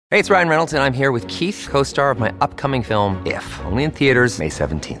Hey, it's Ryan Reynolds, and I'm here with Keith, co-star of my upcoming film, If, only in theaters May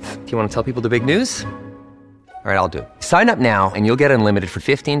 17th. Do you want to tell people the big news? All right, I'll do it. Sign up now and you'll get unlimited for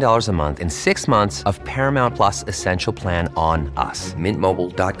 $15 a month and 6 months of Paramount Plus Essential Plan on us.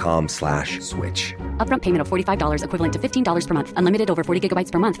 MintMobile.com/switch. Upfront payment of $45 equivalent to $15 per month. Unlimited over 40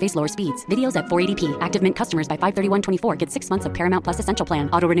 gigabytes per month. Face lower speeds. Videos at 480p. Active Mint customers by 531.24 get 6 months of Paramount Plus Essential Plan.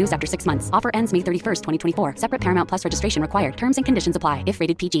 Auto renews after 6 months. Offer ends May 31st, 2024. Separate Paramount Plus registration required. Terms and conditions apply if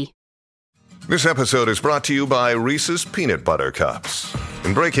rated PG. This episode is brought to you by Reese's Peanut Butter Cups.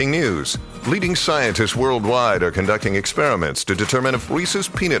 In breaking news, leading scientists worldwide are conducting experiments to determine if Reese's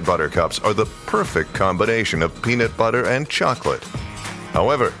Peanut Butter Cups are the perfect combination of peanut butter and chocolate.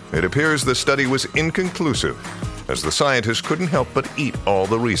 However, it appears the study was inconclusive, as the scientists couldn't help but eat all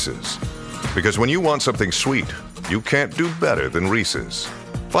the Reese's. Because when you want something sweet, you can't do better than Reese's.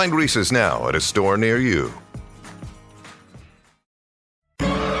 Find Reese's now at a store near you.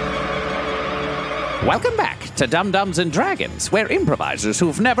 Welcome back to Dum-Dums and Dragons, where improvisers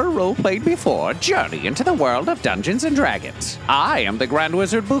who've never role-played before journey into the world of Dungeons and Dragons. I am the Grand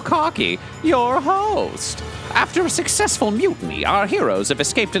Wizard Bukaki, your host. After a successful mutiny, our heroes have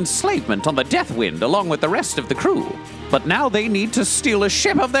escaped enslavement on the Deathwind along with the rest of the crew. But now they need to steal a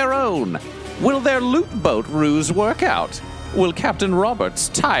ship of their own. Will their loot boat ruse work out? Will Captain Roberts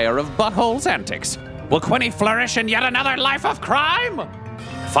tire of Butthole's antics? Will Quinny flourish in yet another life of crime?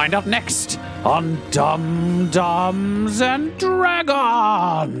 Find out next on Dum-Dums and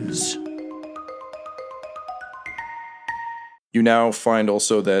Dragons. You now find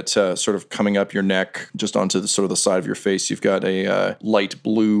also that sort of coming up your neck, just onto the sort of the side of your face, you've got a light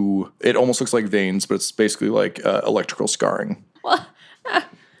blue. It almost looks like veins, but it's basically like electrical scarring. Well, all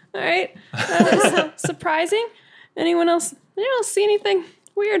right. That is surprising. Anyone else see anything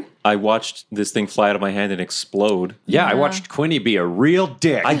weird? I watched this thing fly out of my hand and explode. Yeah, I watched Quinny be a real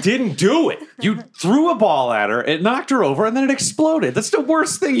dick. I didn't do it. You threw a ball at her, it knocked her over, and then it exploded. That's the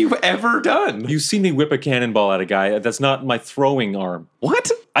worst thing you've ever done. You see me whip a cannonball at a guy. That's not my throwing arm. What?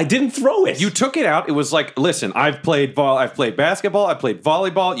 I didn't throw it. You took it out. It was like, listen, I've played basketball, I've played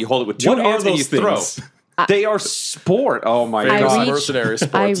volleyball. You hold it with two What are hands and you those throw. things? They are sport. Oh my God. Mercenary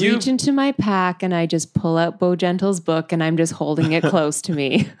sports. I reach into my pack and I just pull out Bo Gentle's book and I'm just holding it close to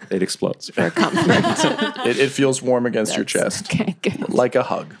me It explodes. for comfort. It feels warm against your chest. Okay, good. Like a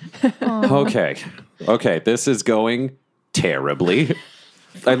hug. Okay, this is going terribly.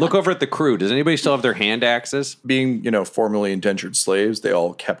 I look over at the crew. Does anybody still have their hand axes? Being, formerly indentured slaves, they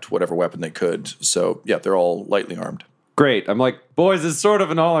all kept whatever weapon they could. So, yeah, they're all lightly armed. Great. I'm like, boys, it's sort of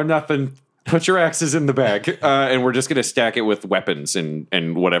an all or nothing. Put your axes in the bag, and we're just going to stack it with weapons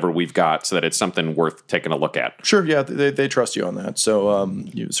and whatever we've got so that it's something worth taking a look at. Sure, yeah, they trust you on that. So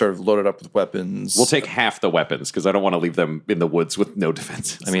you sort of load it up with weapons. We'll take half the weapons because I don't want to leave them in the woods with no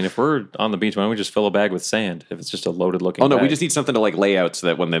defenses. I mean, if we're on the beach, why don't we just fill a bag with sand if it's just a loaded looking no, bag? we just need something to like lay out so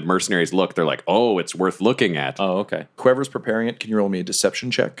that when the mercenaries look, they're like, oh, it's worth looking at. Oh, okay. Whoever's preparing it, can you roll me a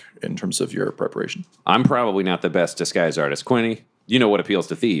deception check in terms of your preparation? I'm probably not the best disguise artist. Quinny, you know what appeals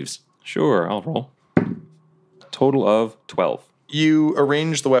to thieves. Sure, I'll roll. Total of 12. You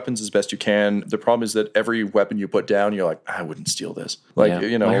arrange the weapons as best you can. The problem is that every weapon you put down, you're like, I wouldn't steal this. My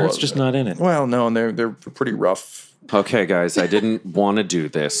heart's just not in it. Well, no, and they're pretty rough. Okay, guys, I didn't want to do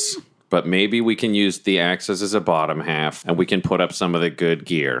this, but maybe we can use the axes as a bottom half, and we can put up some of the good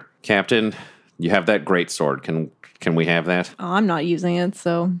gear. Captain, you have that great sword. Can we have that? Oh, I'm not using it,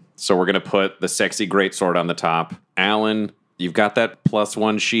 so. So we're going to put the sexy great sword on the top. Alan, you've got that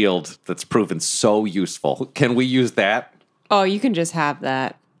 +1 shield that's proven so useful. Can we use that? Oh, you can just have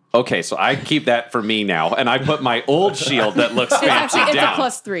that. Okay, so I keep that for me now, and I put my old shield that looks fancy It's down. a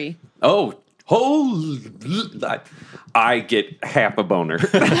 +3. Oh, I get half a boner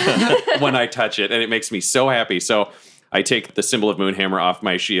when I touch it, and it makes me so happy. So I take the symbol of Moonhammer off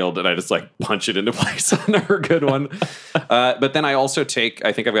my shield, and I just like punch it into place on her good one. But then I also take,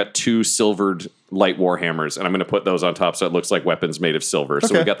 I think I've got 2 silvered light war hammers, and I'm going to put those on top so it looks like weapons made of silver.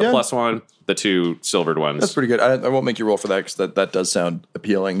 So we've got the +1, the 2 silvered ones. That's pretty good. I won't make you roll for that because that does sound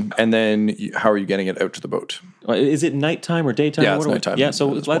appealing. And then how are you getting it out to the boat? Is it nighttime or daytime? Yeah, it's nighttime. Yeah, so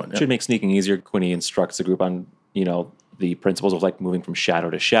at this that point, should make sneaking easier. Quinny instructs the group on, the principles of like moving from shadow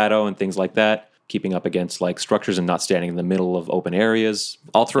to shadow and things like that. Keeping up against like structures and not standing in the middle of open areas.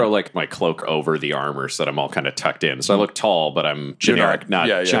 I'll throw like my cloak over the armor so that I'm all kind of tucked in. So I look tall, but I'm generic,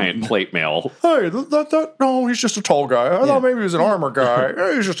 not giant plate mail. Hey, no, he's just a tall guy. I thought maybe he was an armor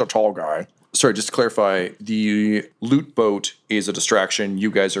guy. He's just a tall guy. Sorry, just to clarify, the loot boat is a distraction.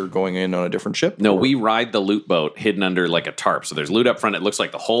 You guys are going in on a different ship? No, we ride the loot boat hidden under like a tarp. So there's loot up front. It looks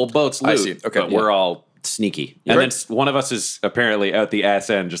like the whole boat's loot. I see. Okay, but we're all Sneaky. You're And right. then one of us is apparently at the ass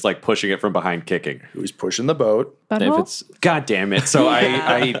end, just like pushing it from behind, kicking. Who's pushing the boat? If it's God damn it. So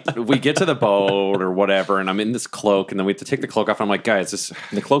we get to the boat or whatever, and I'm in this cloak, and then we have to take the cloak off. And I'm like, guys,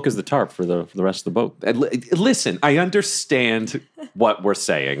 the cloak is the tarp for the rest of the boat. listen, I understand what we're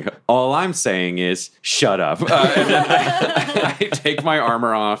saying. All I'm saying is shut up. And then I take my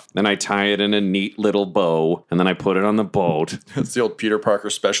armor off, then I tie it in a neat little bow, and then I put it on the boat. It's the old Peter Parker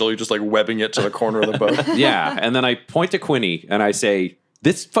special. You're just like webbing it to the corner of the boat. Yeah, and then I point to Quinny and I say,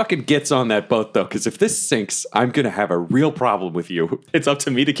 this fucking gets on that boat, though, because if this sinks, I'm going to have a real problem with you. It's up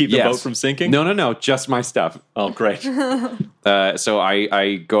to me to keep the boat from sinking? No, just my stuff. Oh, great. So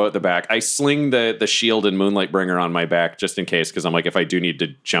I go at the back. I sling the shield and Moonlight Bringer on my back just in case, because I'm like, if I do need to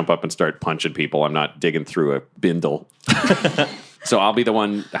jump up and start punching people, I'm not digging through a bindle. So I'll be the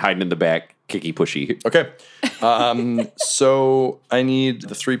one hiding in the back, kicky pushy. Okay. So I need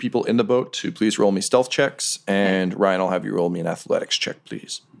the 3 people in the boat to please roll me stealth checks. And Ryan, I'll have you roll me an athletics check,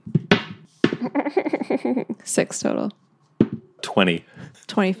 please. 6 total. 20.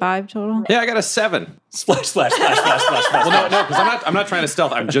 25 total. Yeah, I got a 7. Splash, splash, splash, splash, splash, splash. Well, no, because I'm not trying to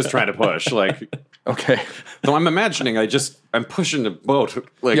stealth. I'm just trying to push. Like, Okay. so I'm imagining I'm pushing the boat.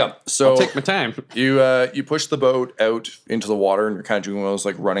 Like, Yeah, so- I'll take my time. You push the boat out into the water, and you're kind of doing one of those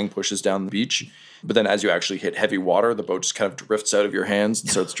like running pushes down the beach. But then as you actually hit heavy water, the boat just kind of drifts out of your hands and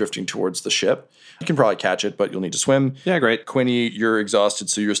starts drifting towards the ship. You can probably catch it, but you'll need to swim. Yeah, great. Quinny, you're exhausted,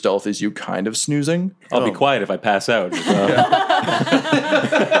 so your stealth is you kind of snoozing. I'll be quiet if I pass out.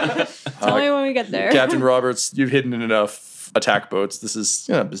 Tell me when we get there. Captain Roberts, you've hidden in enough attack boats. This is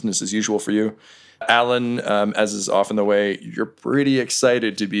business as usual for you. Alan, as is often the way, you're pretty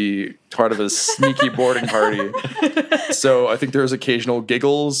excited to be part of a sneaky boarding party. So I think there's occasional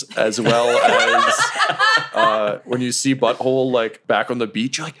giggles as well as when you see Butthole like back on the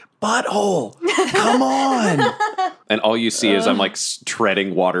beach, you're like, Butthole, come on. And all you see is I'm like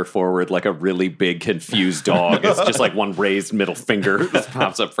treading water forward like a really big confused dog. It's just like one raised middle finger that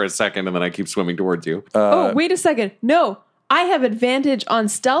pops up for a second, and then I keep swimming towards you. Oh, wait a second. No, I have advantage on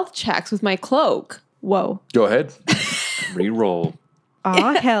stealth checks with my cloak. Whoa. Go ahead. Reroll.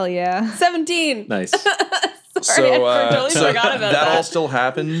 Oh, hell yeah. 17. Nice. Sorry, I totally forgot about that. all still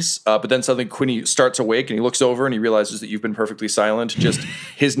happens, but then suddenly Quinny starts awake and he looks over and he realizes that you've been perfectly silent. Just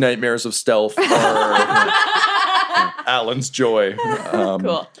his nightmares of stealth are Alan's joy.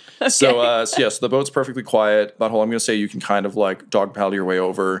 Cool. So the boat's perfectly quiet. Butthole, I'm going to say you can kind of like dog paddle your way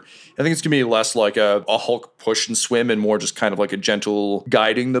over. I think it's going to be less like a Hulk push and swim and more just kind of like a gentle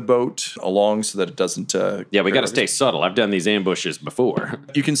guiding the boat along so that it doesn't... Yeah, we got to stay subtle. I've done these ambushes before.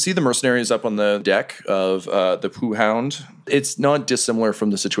 You can see the mercenaries up on the deck of the Pooh Hound. It's not dissimilar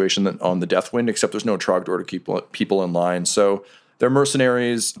from the situation that on the Deathwind, except there's no Trogdor to keep people in line. So they're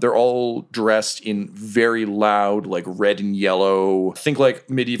mercenaries. They're all dressed in very loud, like red and yellow. Think like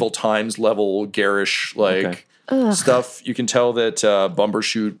medieval times level garish, like stuff. You can tell that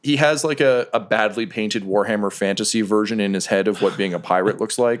Bumbershoot, he has like a badly painted Warhammer Fantasy version in his head of what being a pirate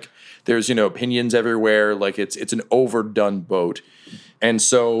looks like. There's, pinions everywhere. Like it's an overdone boat. And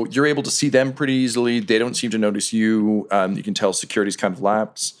so you're able to see them pretty easily. They don't seem to notice you. You can tell security's kind of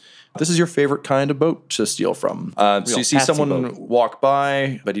lapsed. This is your favorite kind of boat to steal from. So you see patsy someone boat. walk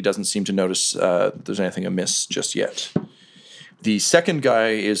by, but he doesn't seem to notice there's anything amiss just yet. The second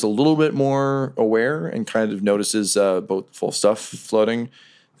guy is a little bit more aware and kind of notices boat full of stuff floating.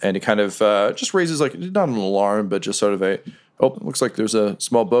 And he kind of just raises, like, not an alarm, but just sort of it looks like there's a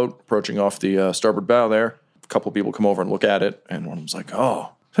small boat approaching off the starboard bow there. A couple people come over and look at it, and one of them's like, oh,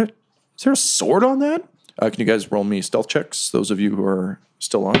 is there a sword on that? Can you guys roll me stealth checks, those of you who are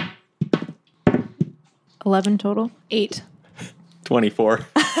still on? 11 total. 8. 24.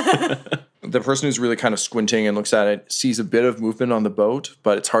 The person who's really kind of squinting and looks at it sees a bit of movement on the boat,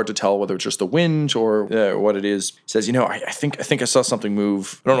 but it's hard to tell whether it's just the wind or what it is. He says, I think I saw something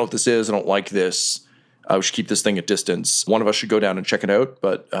move. I don't know what this is. I don't like this. We should keep this thing at distance. One of us should go down and check it out,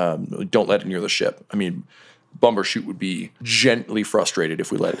 but don't let it near the ship. I mean, Bumbershoot would be gently frustrated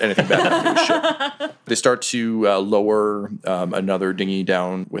if we let anything bad happen to his ship. They start to lower another dinghy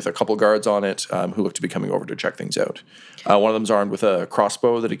down with a couple guards on it who look to be coming over to check things out. One of them's armed with a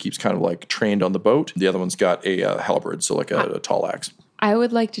crossbow that he keeps kind of like trained on the boat. The other one's got a halberd, so like a tall axe. I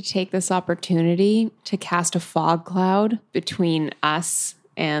would like to take this opportunity to cast a fog cloud between us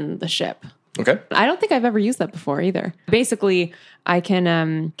and the ship. Okay. I don't think I've ever used that before either. Basically, I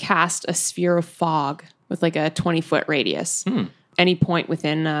can cast a sphere of fog with like a 20-foot radius. Any point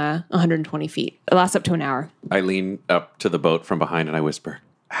within 120 feet. It lasts up to an hour. I lean up to the boat from behind and I whisper,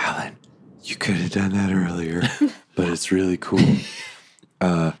 Alan, you could have done that earlier, but it's really cool.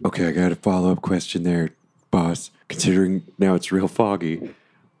 Okay, I got a follow-up question there. boss, considering now it's real foggy,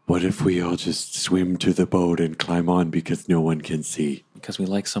 what if we all just swim to the boat and climb on because no one can see? Because we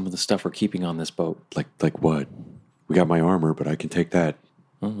like some of the stuff we're keeping on this boat. Like what? We got my armor, but I can take that.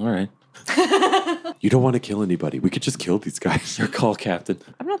 Oh, all right. You don't want to kill anybody. We could just kill these guys. Your call, Captain.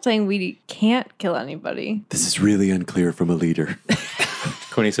 I'm not saying we can't kill anybody. This is really unclear from a leader.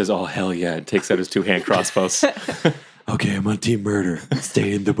 Quinny says, oh, hell yeah, and takes out his 2-hand crossbows. Okay, I'm on team murder.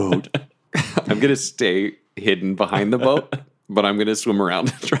 Stay in the boat. I'm going to stay hidden behind the boat, but I'm going to swim around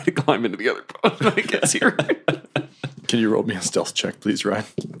and try to climb into the other boat when it gets here. Can you roll me a stealth check, please, Ryan?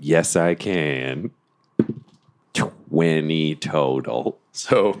 Yes, I can. 20 total.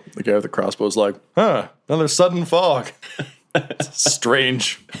 So the guy with the crossbow is like, another sudden fog.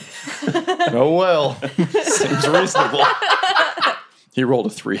 Strange. Oh, well. Seems reasonable. He rolled a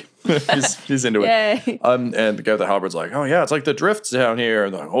 3. he's into it. Yay. And the guy with the halberd's like, oh, yeah, it's like the drifts down here.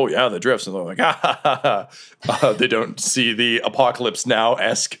 And they're like, oh, yeah, the drifts. And they're like, they don't see the Apocalypse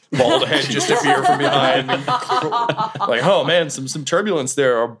Now-esque bald head just appear from behind. Like, oh, man, some turbulence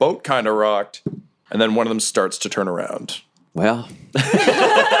there. Our boat kind of rocked. And then one of them starts to turn around. Well,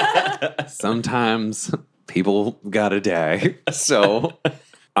 sometimes people gotta die. So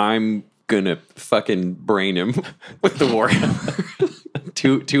I'm gonna fucking brain him with the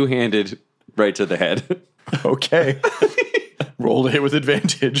warhammer. Two-handed right to the head. Okay. Roll to hit with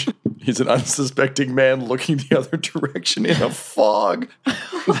advantage. He's an unsuspecting man looking the other direction in a fog.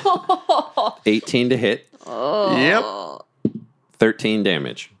 18 to hit. Yep. 13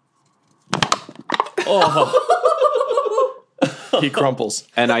 damage. He crumples.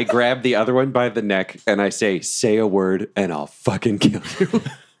 And I grab the other one by the neck and I say a word and I'll fucking kill you.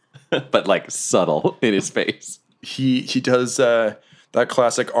 But like subtle in his face. He does that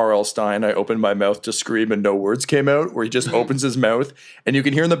classic R.L. Stein, I opened my mouth to scream and no words came out, where he just opens his mouth and you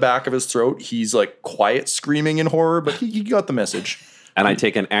can hear in the back of his throat he's like quiet screaming in horror, but he got the message. And I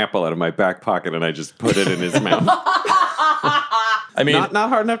take an apple out of my back pocket and I just put it in his mouth. I mean, not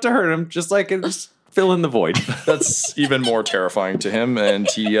hard enough to hurt him, just like just fill in the void. That's even more terrifying to him, and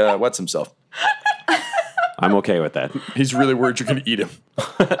he wets himself. I'm okay with that. He's really worried you're going to eat him.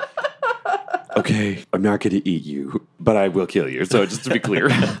 Okay, I'm not going to eat you. But I will kill you. So just to be clear,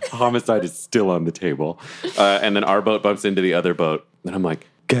 homicide is still on the table. And then our boat bumps into the other boat. And I'm like,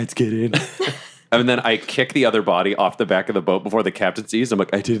 Guys, get in. and then I kick the other body off the back of the boat before the captain sees. I'm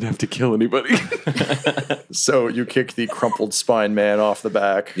like, I didn't have to kill anybody. So you kick the crumpled spine man off the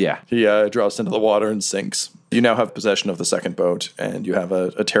back. Yeah. He drops into the water and sinks. You now have possession of the second boat, and you have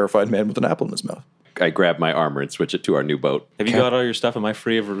a terrified man with an apple in his mouth. I grab my armor and switch it to our new boat. Have you got all your stuff? Am I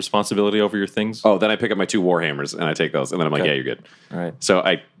free of responsibility over your things? Oh, then I pick up my 2 warhammers and I take those. And then I'm like, yeah, you're good. All right. So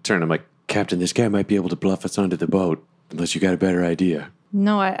I turn. I'm like, Captain, this guy might be able to bluff us onto the boat, unless you got a better idea.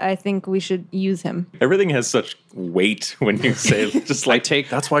 No, I think we should use him. Everything has such weight when you say it. Just like,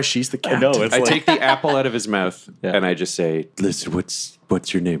 That's why she's the I captain. know. It's I like, take the apple out of his mouth Yeah. and I just say, Listen,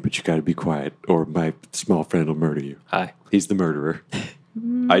 what's your name? But you got to be quiet, or my small friend will murder you. hi. He's the murderer.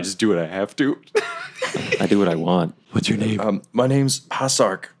 I just do what I have to. I do what I want. What's your name? My name's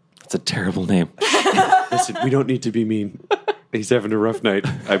Hasark. That's a terrible name. Listen, we don't need to be mean. He's having a rough night,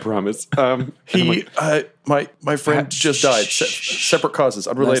 I promise. He, my friend just died. Separate causes,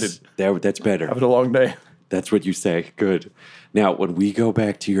 unrelated. That's better. Having a long day. That's what you say. Good. Now, when we go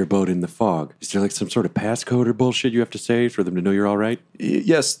back to your boat in the fog, is there like some sort of passcode or bullshit you have to say for them to know you're all right?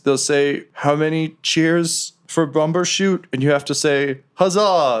 Yes, they'll say, how many cheers for Bumbershoot? And you have to say,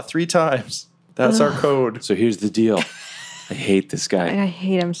 huzzah, 3 times. That's our code. So here's the deal. I hate this guy. I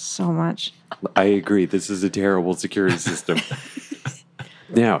hate him so much. I agree. This is a terrible security system.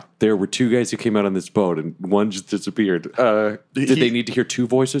 Now, there were 2 guys who came out on this boat, and one just disappeared. Did they need to hear 2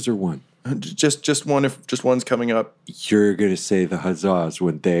 voices or one? Just one, if just one's coming up. You're going to say the huzzahs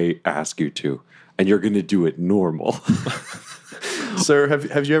when they ask you to, and you're going to do it normal. Sir,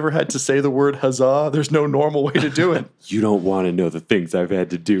 have you ever had to say the word huzzah? There's no normal way to do it. You don't want to know the things I've had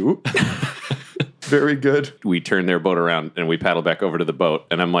to do. Very good. We turn their boat around and we paddle back over to the boat.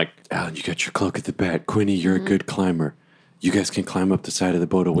 And I'm like, Alan, you got your cloak at the bat. Quinny, you're a good climber. You guys can climb up the side of the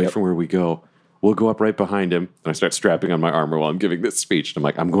boat away from where we go. We'll go up right behind him. And I start strapping on my armor while I'm giving this speech. And I'm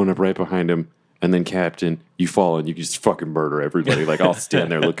like, I'm going up right behind him. And then, Captain, you fall and you just fucking murder everybody. Like, I'll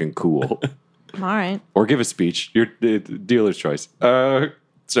stand there looking cool. All right. Or give a speech. Your dealer's choice.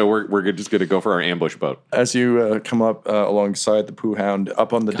 So we're just going to go for our ambush boat. As you come up alongside the Pooh Hound,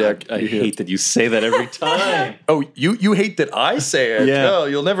 up on the deck. I you hear- hate that you say that every time. Oh, you hate that I say it? Yeah. No,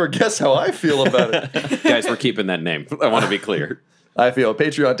 you'll never guess how I feel about it. Guys, we're keeping that name. I want to be clear. I feel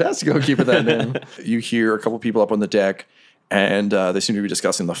Patreon-tastico keeping that name. You hear a couple people up on the deck, And they seem to be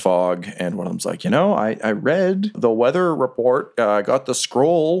discussing the fog. And one of them's like, I read the weather report. I got the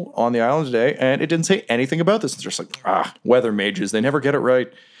scroll on the island today, and it didn't say anything about this. And they're just like, weather mages. They never get it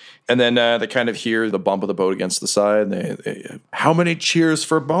right. And then they kind of hear the bump of the boat against the side. And they how many cheers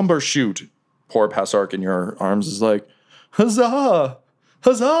for Bumbershoot? Poor Passark in your arms is like, huzzah,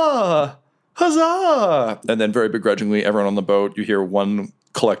 huzzah, huzzah. And then very begrudgingly, everyone on the boat, you hear one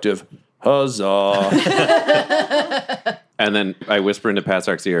collective, huzzah. And then I whisper into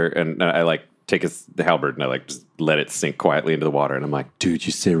Passark's ear, and I like take the halberd and I like just let it sink quietly into the water. And I'm like, Dude,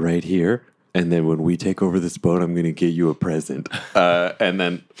 you sit right here. And then when we take over this boat, I'm going to get you a present. and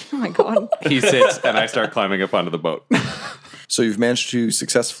then Oh my God. he sits and I start climbing up onto the boat. So you've managed to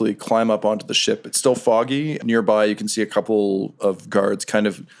successfully climb up onto the ship. It's still foggy. Nearby, you can see a couple of guards kind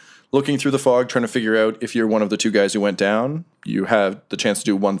of looking through the fog, trying to figure out if you're one of the two guys who went down. You have the chance to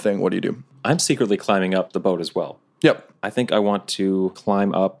do one thing. What do you do? I'm secretly climbing up the boat as well. Yep. I think I want to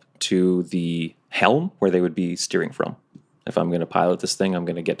climb up to the helm where they would be steering from. If I'm going to pilot this thing, I'm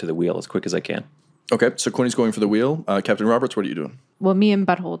going to get to the wheel as quick as I can. Okay, so Quinny's going for the wheel. Captain Roberts, what are you doing? Well, me and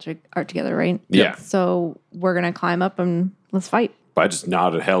Butthole are together, right? Yeah. So we're going to climb up and let's fight. I just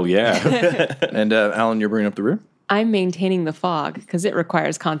nodded, hell yeah. And Alan, you're bringing up the rear? I'm maintaining the fog because it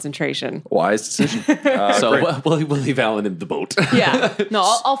requires concentration. Wise decision. So we'll leave Alan in the boat. Yeah. No,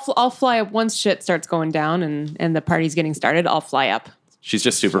 I'll fly up once shit starts going down and the party's getting started. I'll fly up She's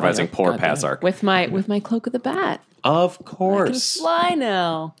just supervising poor Passark. with my cloak of the bat. Of I can course. fly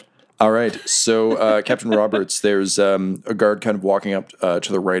now. All right, so Captain Roberts, there's a guard kind of walking up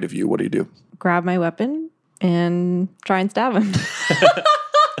to the right of you. What do you do? Grab my weapon and try and stab him.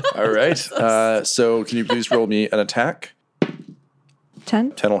 All right, so can you please roll me an attack?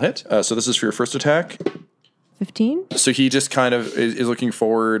 10, 10 will hit. So this is for your first attack. 15. So he just kind of is looking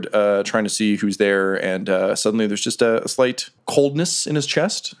forward, trying to see who's there, and suddenly there's just a slight coldness in his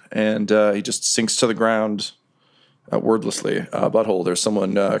chest, and he just sinks to the ground wordlessly. Butthole, there's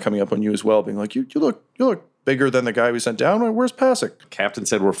someone coming up on you as well, being like, "You look bigger than the guy we sent down. Where's Passek?" Captain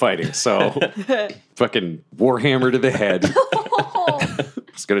said we're fighting, so fucking warhammer to the head.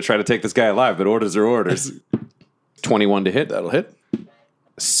 Just gonna try to take this guy alive, but orders are orders. 21 to hit. That'll hit.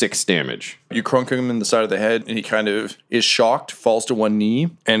 6 damage. You crunk him in the side of the head, and he kind of is shocked, falls to one knee,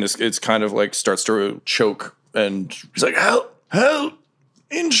 and it's kind of like starts to choke, and he's like, "Help!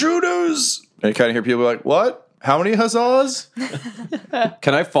 Intruders!" And you kind of hear people like, "What? How many huzzahs?"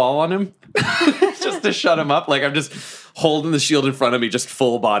 Can I fall on him? Just to shut him up? Like I'm just holding the shield in front of me, just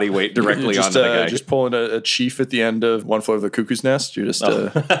full body weight directly just, onto the guy. Just pulling a chief at the end of One Flew Over the Cuckoo's Nest. You're just...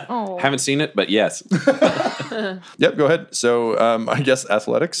 Haven't seen it, but yes. Yep, go ahead. So I guess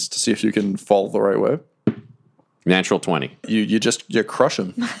athletics to see if you can fall the right way. Natural 20. You crush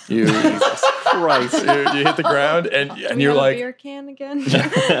him. You hit the ground and you're like... beer can again?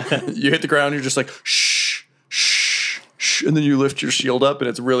 You hit the ground, you're just like, shh, shh, shh. And then you lift your shield up and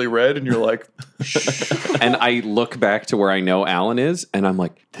it's really red and you're like, shh. And I look back to where I know Alan is, and I'm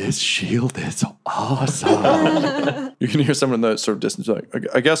like, This shield is awesome. You can hear someone in the sort of distance like,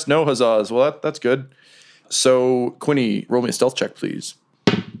 I guess no huzzahs. Well, that's good. So, Quinny, roll me a stealth check, please.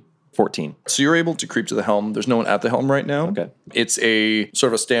 14. So you're able to creep to the helm. There's no one at the helm right now. Okay. It's a sort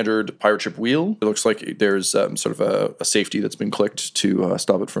of a standard pirate ship wheel. It looks like there's sort of a safety that's been clicked to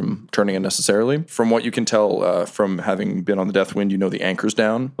stop it from turning unnecessarily. From what you can tell from having been on the Deathwind, you know the anchor's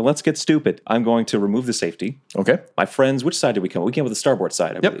down. Well, let's get stupid. I'm going to remove the safety. Okay. My friends, which side did we come? We came with the starboard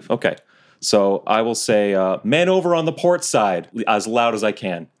side, I believe. Okay. So I will say, man over on the port side, as loud as I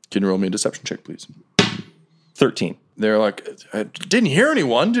can. Can you roll me a deception check, please? 13. They're like, I didn't hear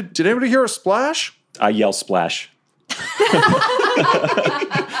anyone. Did anybody hear a splash? I yell splash.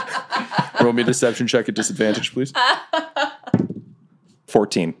 Roll me a deception check at disadvantage, please.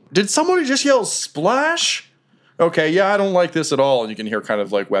 14. Did somebody just yell splash? Okay, yeah, I don't like this at all. And you can hear kind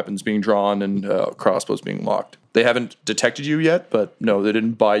of like weapons being drawn and crossbows being locked. They haven't detected you yet, but no, they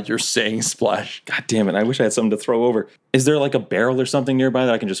didn't buy your saying splash. God damn it. I wish I had something to throw over. Is there like a barrel or something nearby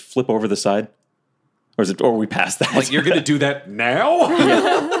that I can just flip over the side? Or are we past that? like, you're going to do that now?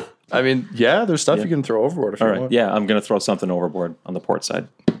 Yeah. I mean, yeah, there's stuff you can throw overboard if All you right. want. Yeah, I'm going to throw something overboard on the port side.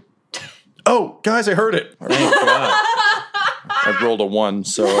 Oh, guys, I heard it. All right. Thank God. I rolled a 1,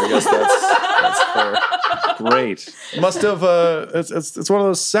 so I guess that's fair. Great. Must have. It's one of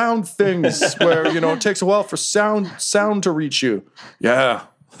those sound things where it takes a while for sound to reach you. Yeah,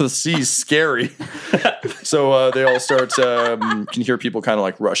 the sea's scary. So they all start, can hear people kind of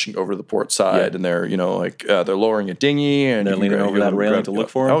like rushing over to the port side, and they're, they're lowering a dinghy and They're leaning over that railing to look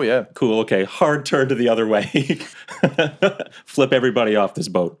for him? Oh, yeah. Cool. Okay. Hard turn to the other way. Flip everybody off this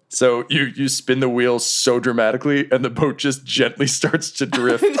boat. So you spin the wheel so dramatically, and the boat just gently starts to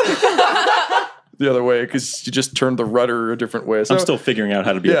drift the other way because you just turned the rudder a different way. So, I'm still figuring out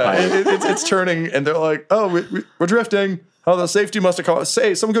how to be a pilot. it's turning, and they're like, "Oh, we're drifting. Oh, the safety must have called.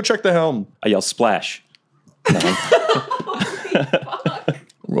 Say, someone go check the helm." I yell, splash.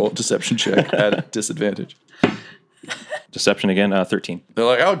 Roll a deception check at disadvantage. Deception again, 13. They're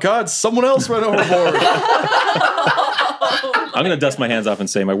like, "Oh God, someone else went overboard." I'm going to dust my hands off and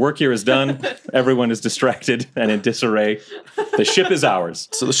say my work here is done. Everyone is distracted and in disarray. The ship is ours.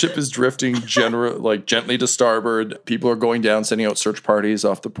 So the ship is drifting gently to starboard. People are going down, sending out search parties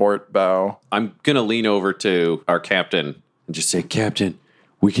off the port bow. I'm going to lean over to our captain and just say, Captain,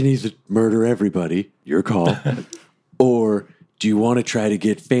 we can either murder everybody, your call, or do you want to try to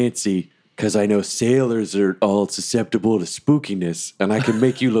get fancy? Because I know sailors are all susceptible to spookiness, and I can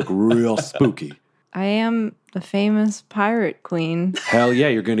make you look real spooky. I am the famous pirate queen. hell yeah,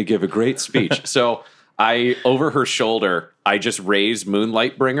 you're going to give a great speech. So I, over her shoulder, I just raise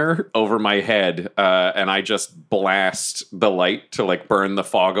Moonlight Bringer over my head, and I just blast the light to like burn the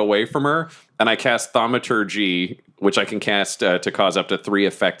fog away from her. And I cast Thaumaturgy, which I can cast to cause up to 3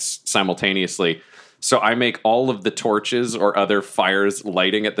 effects simultaneously. So I make all of the torches or other fires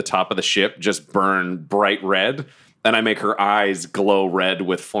lighting at the top of the ship just burn bright red. And I make her eyes glow red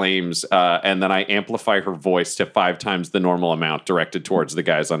with flames, and then I amplify her voice to 5 times the normal amount directed towards the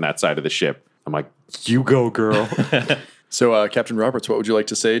guys on that side of the ship. I'm like, you go, girl. So, Captain Roberts, what would you like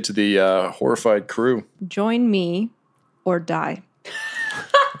to say to the horrified crew? Join me or die.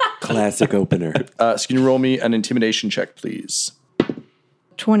 Classic opener. So can you roll me an intimidation check, please?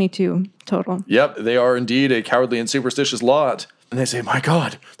 22 total. Yep, they are indeed a cowardly and superstitious lot. And they say, "My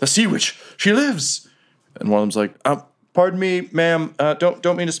God, the sea witch, she lives." And one of them's like, "Pardon me, ma'am,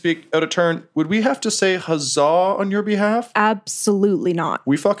 don't mean to speak out of turn. Would we have to say huzzah on your behalf?" Absolutely not.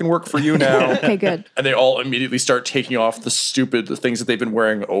 "We fucking work for you now." Okay, good. And they all immediately start taking off the things that they've been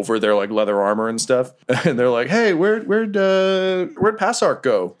wearing over their like leather armor and stuff. And they're like, "Hey, where'd Passark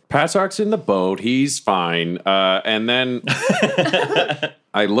go?" Passark's in the boat. He's fine. And then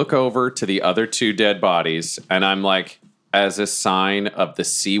I look over to the other 2 dead bodies, and I'm like, as a sign of the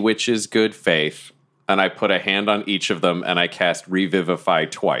sea witch's good faith, and I put a hand on each of them, and I cast Revivify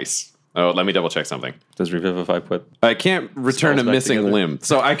twice. Oh, let me double check something. Does Revivify put... I can't return a missing limb,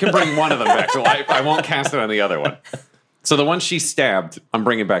 so I can bring one of them back to life. I won't cast it on the other one. So the one she stabbed, I'm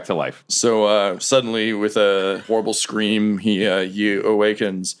bringing back to life. So suddenly, with a horrible scream, he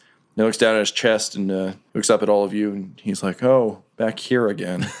awakens. He looks down at his chest and looks up at all of you, and he's like, "Oh, back here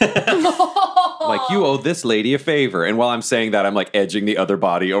again." Like, you owe this lady a favor. And while I'm saying that, I'm like edging the other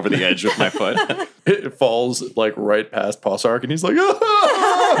body over the edge with my foot. It falls like right past Passark, and he's like,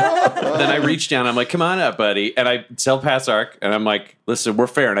 Then I reach down, I'm like, "Come on up, buddy." And I tell Passark, and I'm like, "Listen, we're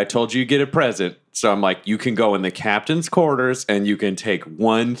fair, and I told you you get a present." So I'm like, "You can go in the captain's quarters, and you can take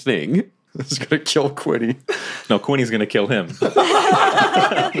one thing." This is going to kill Quinny. No, Quinny's going to kill him.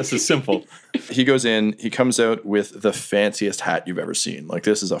 This is simple. He goes in, he comes out with the fanciest hat you've ever seen. Like,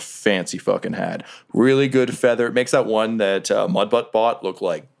 this is a fancy fucking hat. Really good feather. It makes that one that Mudbutt bought look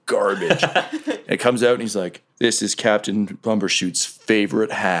like garbage. It comes out, and he's like, "This is Captain Bumbershoot's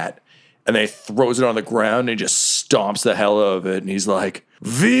favorite hat." And then he throws it on the ground, and he just stomps the hell out of it. And he's like,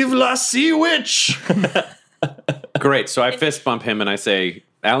 "Vive la Sea Witch!" Great. So I fist bump him, and I say,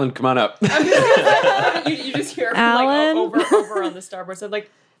 "Alan, come on up." you just hear Alan? like over on the starboard side, like,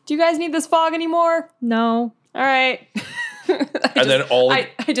 "Do you guys need this fog anymore?" No. All right.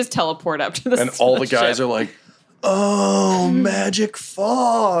 I just teleport up to the And all the guys are like, "Oh, magic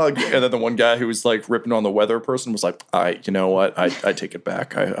fog." And then the one guy who was like ripping on the weather person was like, you know what? I take it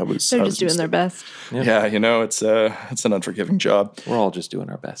back. They're just doing their best. Yeah, it's an unforgiving job. We're all just doing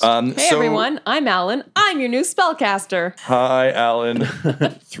our best. Hey, everyone. I'm Alan. I'm your new spellcaster. Hi, Alan.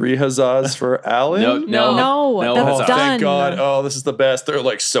 3 huzzahs for Alan? No, that's huzzah. done. Thank God. Oh, this is the best. They're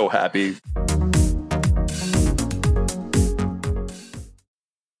like so happy.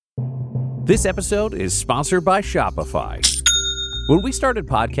 This episode is sponsored by Shopify. When we started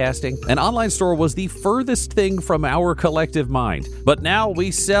podcasting, an online store was the furthest thing from our collective mind. But now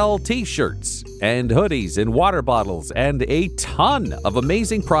we sell t-shirts and hoodies and water bottles and a ton of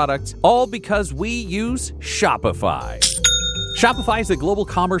amazing products, all because we use Shopify. Shopify is a global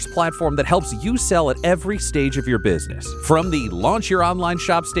commerce platform that helps you sell at every stage of your business. From the launch your online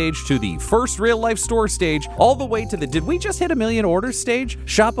shop stage to the first real-life store stage, all the way to the did we just hit 1 million orders stage,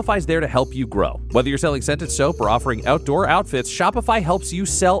 Shopify's there to help you grow. Whether you're selling scented soap or offering outdoor outfits, Shopify helps you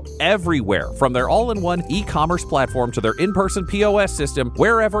sell everywhere. From their all-in-one e-commerce platform to their in-person POS system,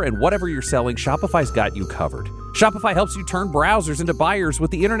 wherever and whatever you're selling, Shopify's got you covered. Shopify helps you turn browsers into buyers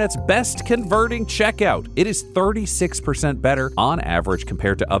with the internet's best converting checkout. It is 36% better on average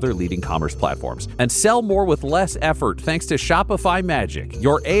compared to other leading commerce platforms. And sell more with less effort thanks to Shopify Magic,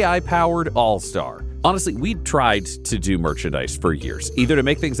 your AI-powered all-star. Honestly, we tried to do merchandise for years, either to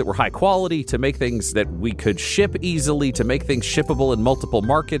make things that were high quality, to make things that we could ship easily, to make things shippable in multiple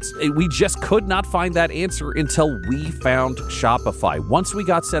markets. We just could not find that answer until we found Shopify. Once we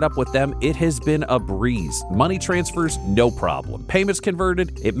got set up with them, it has been a breeze. Money transfers, no problem. Payments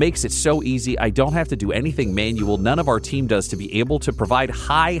converted, it makes it so easy. I don't have to do anything manual. None of our team does to be able to provide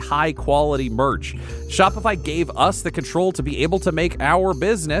high quality merch. Shopify gave us the control to be able to make our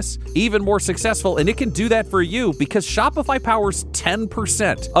business even more successful, and it can do that for you because Shopify powers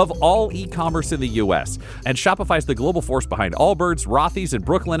 10% of all e-commerce in the U.S. And Shopify is the global force behind Allbirds, Rothy's, and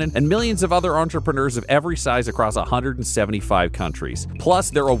Brooklinen, and millions of other entrepreneurs of every size across 175 countries. Plus,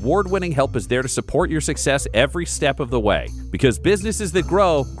 their award-winning help is there to support your success every step of the way. Because businesses that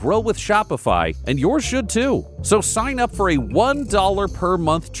grow with Shopify, and yours should too. So sign up for a $1 per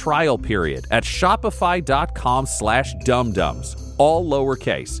month trial period at shopify.com/dumdums. All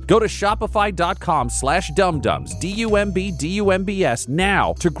lowercase. Go to shopify.com/dumdums, DUMBDUMBS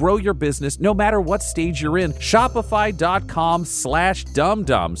now to grow your business no matter what stage you're in.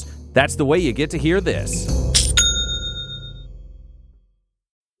 Shopify.com/dumdums. That's the way you get to hear this.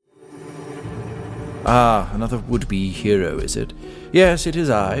 Ah, another would-be hero, is it? Yes, it is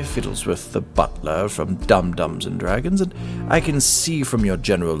I, Fiddlesworth the Butler from Dum-Dums and Dragons, and I can see from your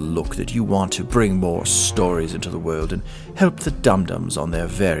general look that you want to bring more stories into the world and help the Dum-Dums on their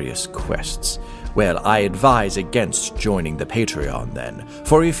various quests. Well, I advise against joining the Patreon then,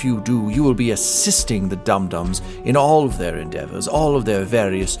 for if you do, you will be assisting the Dum-Dums in all of their endeavors, all of their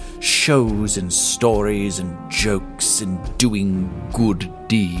various shows and stories and jokes and doing good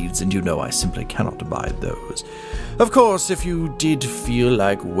deeds, and you know I simply cannot abide those. Of course, if you did feel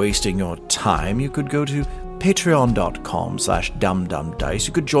like wasting your time, you could go to patreon.com/dumdumdice.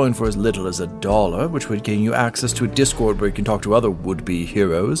 You could join for as little as $1, which would gain you access to a Discord where you can talk to other would-be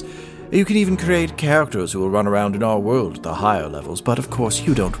heroes. You can even create characters who will run around in our world at the higher levels, but of course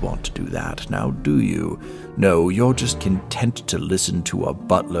you don't want to do that, now do you? No, you're just content to listen to a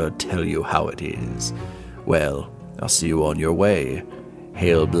butler tell you how it is. Well, I'll see you on your way.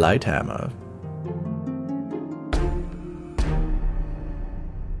 Hail Blighthammer.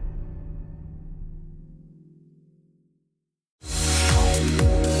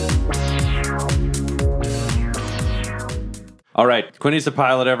 All right, Quinny's the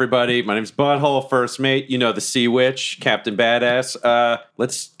pilot, everybody. My name's Butthole, first mate. You know the Sea Witch, Captain Badass.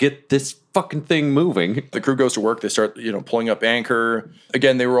 Let's get this fucking thing moving. The crew goes to work. They start, pulling up anchor.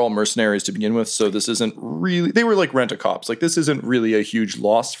 Again, they were all mercenaries to begin with, so this isn't really... They were like rent-a-cops. Like, this isn't really a huge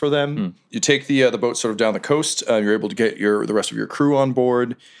loss for them. You take the boat sort of down the coast. You're able to get the rest of your crew on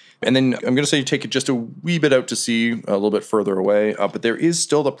board. And then I'm going to say you take it just a wee bit out to sea, a little bit further away. But there is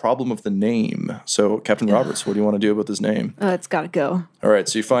still the problem of the name. So, Captain Roberts, what do you want to do about this name? It's got to go. All right,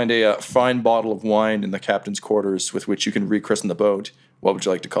 so you find a fine bottle of wine in the captain's quarters with which you can rechristen the boat. What would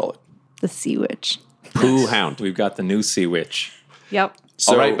you like to call it? The Sea Witch. Pooh Hound. We've got the new Sea Witch. Yep.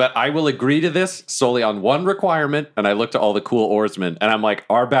 All right, but I will agree to this solely on one requirement, and I look to all the cool oarsmen, and I'm like,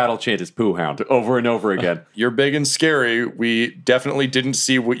 our battle chant is Pooh Hound over and over again. You're big and scary. We definitely didn't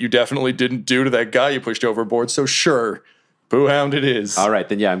see what you definitely didn't do to that guy you pushed overboard, so sure, Pooh Hound it is. All right,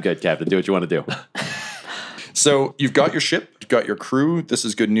 then yeah, I'm good, Captain. Do what you want to do. So you've got your ship, you've got your crew. This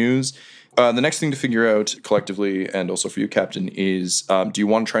is good news. The next thing to figure out collectively, and also for you, Captain, is do you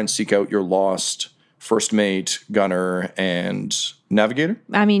want to try and seek out your lost first mate, gunner, and navigator?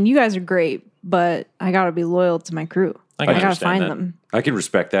 I mean, you guys are great, but I got to be loyal to my crew. I got to find them. I can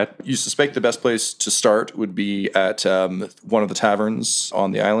respect that. You suspect the best place to start would be at one of the taverns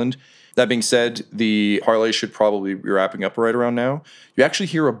on the island. That being said, the parlay should probably be wrapping up right around now. You actually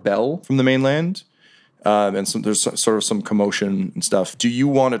hear a bell from the mainland, and there's sort of some commotion and stuff. Do you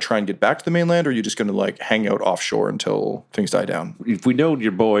want to try and get back to the mainland, or are you just going to hang out offshore until things die down? If we know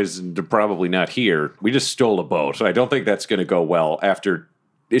your boys and they're probably not here, we just stole a boat. I don't think that's going to go well after,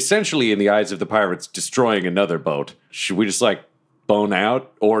 essentially in the eyes of the pirates, destroying another boat. Should we just bone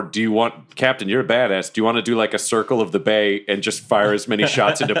out? Or do you want, Captain, you're a badass, do you want to do like a circle of the bay and just fire as many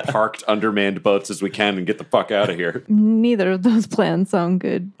shots into parked undermanned boats as we can and get the fuck out of here? Neither of those plans sound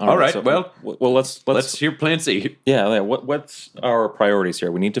good. All right, so- well, well, let's hear plan C. Yeah, what's our priorities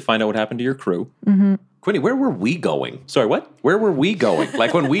here? We need to find out what happened to your crew. Quinny, where were we going? Sorry, what? Where were we going?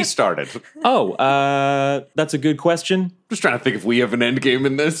 Like when we started? Oh, that's a good question. Just trying to think if we have an end game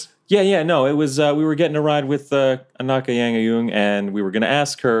in this. Yeah, no, it was, we were getting a ride with Anaka Yangayung, and we were going to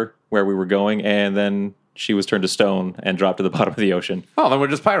ask her where we were going, and then she was turned to stone and dropped to the bottom of the ocean. Oh, then we're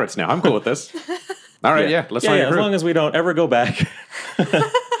just pirates now. I'm cool with this. All right, let's find your as crew. long as we don't ever go back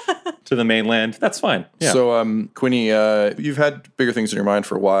to the mainland, that's fine. Yeah. So, Quinny, you've had bigger things in your mind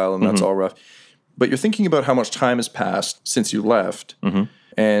for a while, and that's all rough. But you're thinking about how much time has passed since you left.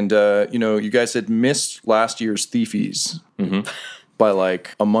 And, you guys had missed last year's Thiefies by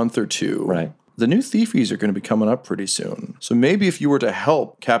like a month or two. Right. The new Thiefies are going to be coming up pretty soon. So maybe if you were to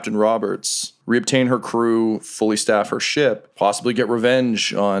help Captain Roberts reobtain her crew, fully staff her ship, possibly get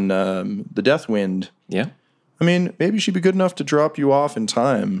revenge on the Deathwind. Yeah. I mean, maybe she'd be good enough to drop you off in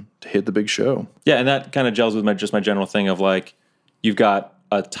time to hit the big show. Yeah, and that kind of gels with my general thing of like, you've got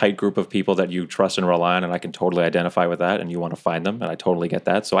a tight group of people that you trust and rely on, and I can totally identify with that, and you want to find them, and I totally get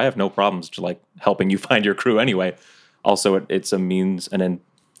that. So I have no problems to like helping you find your crew anyway. Also, it's a means to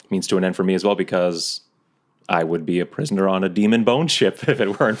an end for me as well, because I would be a prisoner on a demon bone ship if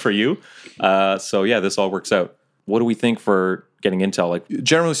it weren't for you. So yeah, this all works out. What do we think for getting intel? Like,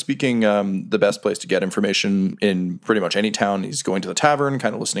 generally speaking, the best place to get information in pretty much any town is going to the tavern,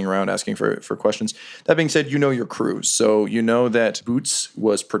 kind of listening around, asking for questions. That being said, you know your crew. So you know that Boots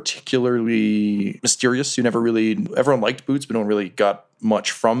was particularly mysterious. Everyone liked Boots, but no one really got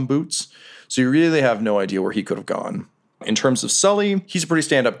much from Boots. So you really have no idea where he could have gone. In terms of Sully, he's a pretty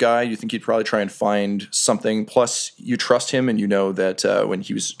stand-up guy. You think he'd probably try and find something. Plus, you trust him, and you know that when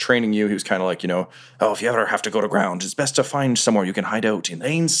he was training you, he was kind of like, if you ever have to go to ground, it's best to find somewhere you can hide out in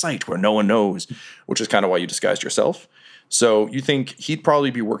plain sight where no one knows, which is kind of why you disguised yourself. So you think he'd probably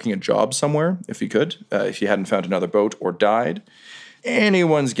be working a job somewhere, if he could, if he hadn't found another boat or died.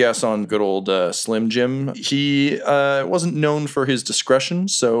 Anyone's guess on good old Slim Jim. He wasn't known for his discretion,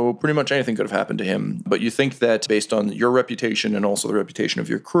 so pretty much anything could have happened to him. But you think that based on your reputation and also the reputation of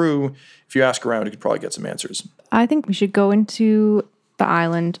your crew, if you ask around, you could probably get some answers. I think we should go into the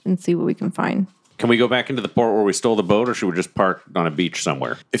island and see what we can find. Can we go back into the port where we stole the boat, or should we just park on a beach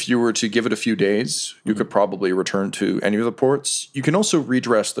somewhere? If you were to give it a few days, you could probably return to any of the ports. You can also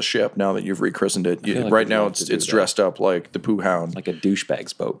redress the ship now that you've rechristened it. Right now, it's dressed up like the Pooh Hound. like a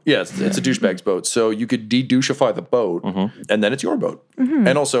douchebag's boat. Yeah, it's a douchebag's boat. So you could de-douchify the boat, and then it's your boat.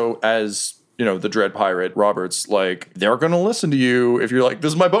 And also, as the Dread Pirate Roberts, like, they're going to listen to you if you're like,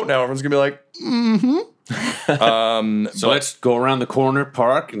 this is my boat now. Everyone's going to be like, mm-hmm. So let's go around the corner,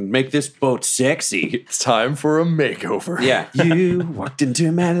 park, and make this boat sexy. It's time for a makeover. Yeah. You walked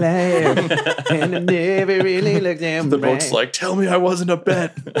into my life, and I never really looked down. The boat's like, tell me I wasn't a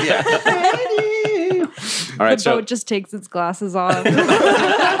bet. Yeah. All right, The boat just takes its glasses off.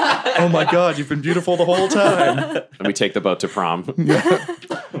 Oh my God, you've been beautiful the whole time. Let me take the boat to prom.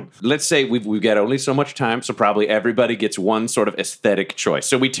 Let's say we've got only so much time, so probably everybody gets one sort of aesthetic choice.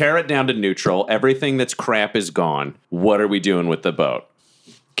 So we tear it down to neutral. Everything that's crap is gone. What are we doing with the boat?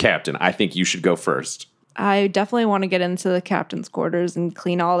 Captain, I think you should go first. I definitely want to get into the captain's quarters and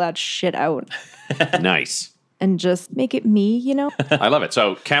clean all that shit out. Nice. And just make it me, I love it.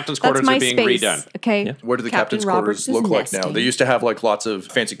 So captain's quarters That's my are being space, redone. okay? What do the Captain captain's Roberts quarters is look like now? nesting. They used to have like lots of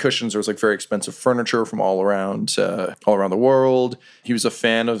fancy cushions. There was like very expensive furniture from all around the world. He was a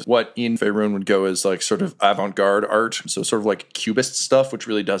fan of what Ian Faerun would go as like sort of avant-garde art. So sort of like cubist stuff, which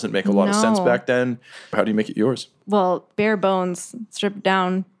really doesn't make a lot of sense No. back then. How do you make it yours? Well, bare bones, strip it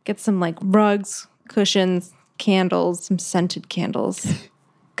down, get some like rugs, cushions, candles, some scented candles.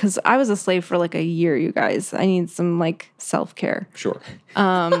 Because I was a slave for like a year, you guys. I need some like self-care. Sure.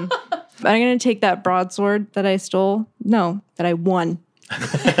 I'm going to take that broadsword that I stole. No, that I won.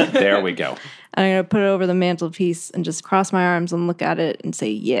 There we go. And I'm going to put it over the mantelpiece and just cross my arms and look at it and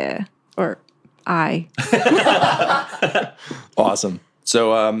say, yeah, or I. Awesome.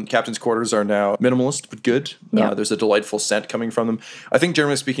 So captain's quarters are now minimalist, but good. Yeah. There's a delightful scent coming from them. I think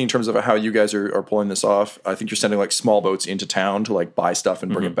generally speaking, in terms of how you guys are pulling this off, I think you're sending like small boats into town to like buy stuff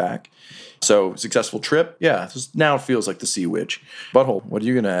and bring it back. So successful trip. Yeah. Now it feels like the Sea Witch. Butthole, what are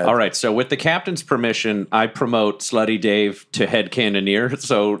you going to add? All right, so with the captain's permission, I promote Slutty Dave to head cannoneer.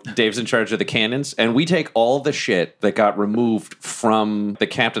 So Dave's in charge of the cannons, and we take all the shit that got removed from the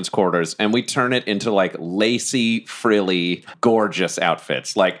captain's quarters, and we turn it into like lacy, frilly, gorgeous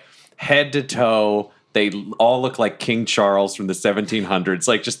outfits, like head to toe, They all look like King Charles from the 1700s,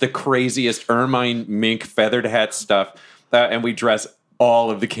 like just the craziest ermine mink feathered hat stuff. And we dress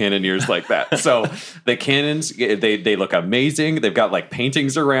all of the cannoneers like that. So the cannons, they look amazing. They've got like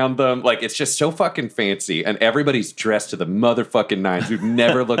paintings around them. Like it's just so fucking fancy. And everybody's dressed to the motherfucking nines. We've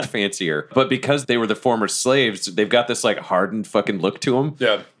never looked fancier. But because they were the former slaves, they've got this like hardened fucking look to them.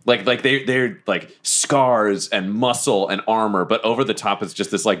 Yeah. Like they're like scars and muscle and armor, but over the top is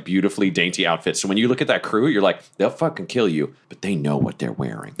just this like beautifully dainty outfit. So when you look at that crew, you're like, they'll fucking kill you, but they know what they're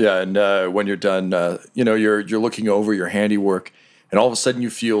wearing. Yeah, and when you're done, you're looking over your handiwork, and all of a sudden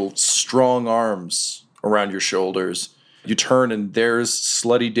you feel strong arms around your shoulders. You turn, and there's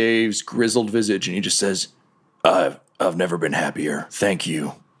Slutty Dave's grizzled visage, and he just says, I've never been happier. Thank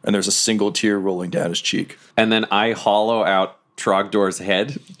you. And there's a single tear rolling down his cheek. And then I hollow out Trogdor's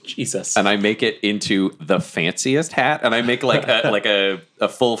head. Jesus. And I make it into the fanciest hat. And I make like a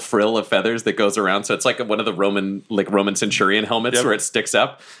full frill of feathers that goes around. So it's like one of the Roman centurion helmets where it sticks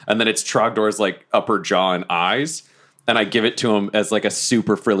up. And then it's Trogdor's like upper jaw and eyes. And I give it to him as like a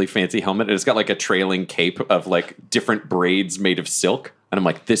super frilly fancy helmet. And it's got like a trailing cape of like different braids made of silk. And I'm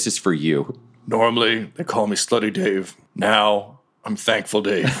like, this is for you. Normally, they call me Slutty Dave. Now, I'm Thankful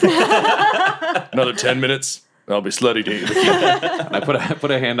Dave. Another 10 minutes, I'll be Slutty Dave. And I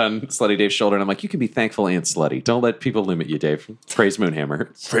put a hand on Slutty Dave's shoulder, and I'm like, you can be thankful and slutty. Don't let people limit you, Dave. Praise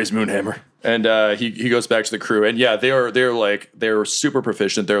Moonhammer. Praise Moonhammer. And he goes back to the crew, and yeah, they're super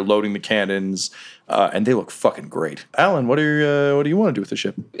proficient. They're loading the cannons, and they look fucking great. Alan, what do you want to do with the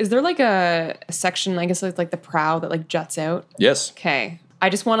ship? Is there like a section, I guess it's like the prow that like juts out? Yes. Okay. I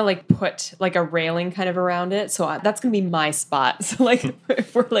just want to like put like a railing kind of around it. So that's going to be my spot. So like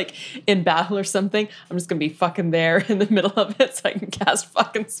if we're like in battle or something, I'm just going to be fucking there in the middle of it so I can cast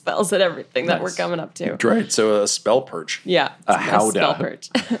fucking spells at everything that we're coming up to. Great. So a spell perch. Yeah. A howdah. Spell perch.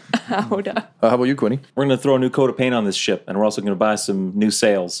 Howdah. How about you, Quinny? We're going to throw a new coat of paint on this ship, and we're also going to buy some new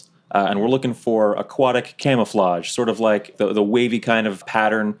sails. And we're looking for aquatic camouflage, sort of like the wavy kind of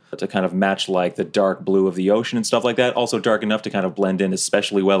pattern to kind of match like the dark blue of the ocean and stuff like that. Also dark enough to kind of blend in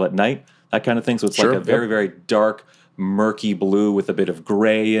especially well at night, that kind of thing. So it's like a very, very dark, murky blue with a bit of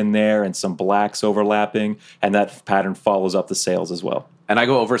gray in there and some blacks overlapping. And that pattern follows up the sails as well. And I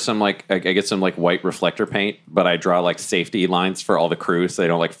go over I get some like white reflector paint, but I draw like safety lines for all the crew so they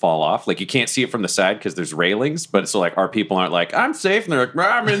don't like fall off. Like you can't see it from the side because there's railings, but so like our people aren't like, I'm safe, and they're like,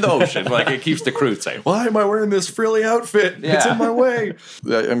 I'm in the ocean. Like it keeps the crew safe. Why am I wearing this frilly outfit? Yeah. It's in my way.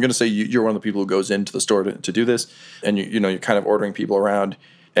 I'm going to say you're one of the people who goes into the store to do this, and you're kind of ordering people around,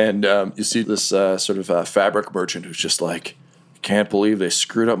 and you see this sort of fabric merchant who's just like, can't believe they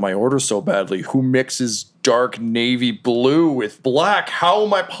screwed up my order so badly. Who mixes dark navy blue with black? How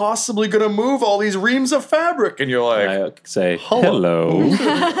am I possibly going to move all these reams of fabric? And you're like, I say, hello.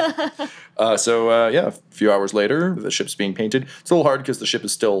 A few hours later, the ship's being painted. It's a little hard because the ship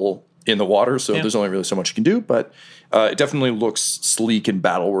is still in the water, so there's only really so much you can do, but it definitely looks sleek and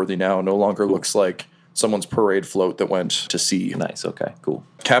battle-worthy now. No longer looks like someone's parade float that went to sea. Nice, okay, cool.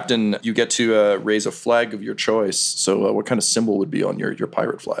 Captain, you get to raise a flag of your choice. So what kind of symbol would be on your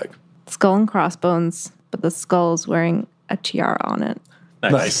pirate flag? Skull and crossbones, but the skull is wearing a tiara on it.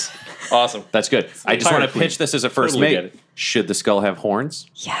 Nice. Awesome. That's good. I just want to pitch this as a first Totally get mate. it. Should the skull have horns?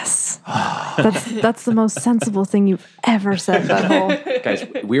 Yes. That's the most sensible thing you've ever said, Butthole. Guys,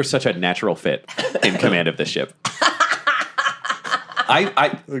 we are such a natural fit in command of this ship.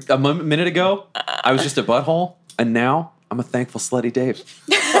 A minute ago, I was just a butthole, and now I'm a thankful slutty Dave.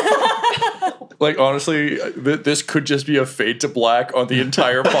 Like, honestly, this could just be a fade to black on the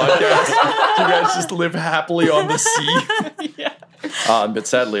entire podcast. You guys just live happily on the sea. Yeah. But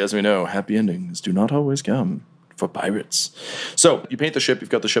sadly, as we know, happy endings do not always come for pirates. So you paint the ship. You've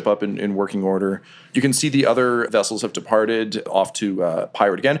got the ship up in working order. You can see the other vessels have departed off to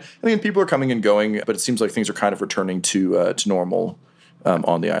pirate again. I think people are coming and going, but it seems like things are kind of returning to normal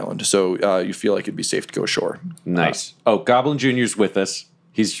on the island. So you feel like it'd be safe to go ashore. Nice. Goblin Jr.'s with us.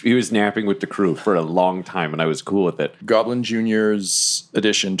 He was napping with the crew for a long time, and I was cool with it. Goblin Jr.'s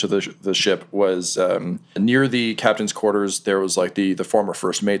addition to the ship was near the captain's quarters. There was like the former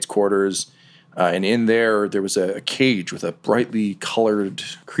first mate's quarters, and in there was a cage with a brightly colored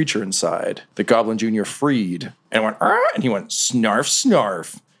creature inside. The Goblin Jr. freed and went, and he went snarf,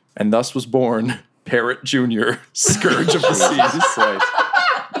 snarf, and thus was born Parrot Jr., Scourge of the Seas.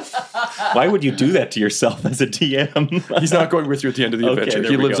 Why would you do that to yourself as a DM? He's not going with you at the end of the adventure.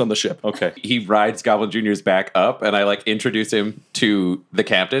 He lives on the ship. Okay. He rides Goblin Jr.'s back up, and I like introduce him to the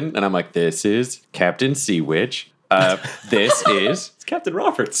captain, and I'm like, this is Captain Sea Witch. This is It's Captain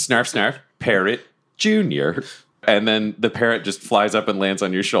Roberts. Snarf Snarf Parrot Jr. And then the parrot just flies up and lands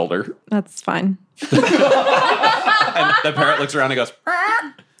on your shoulder. That's fine. And the parrot looks around and goes,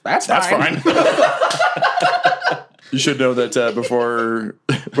 That's fine. You should know that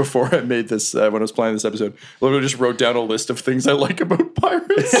before I made this, when I was planning this episode, I literally just wrote down a list of things I like about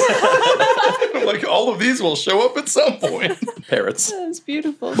pirates. I'm like, all of these will show up at some point. Parrots. That's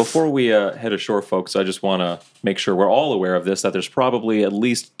beautiful. Before we head ashore, folks, I just want to make sure we're all aware of this, that there's probably at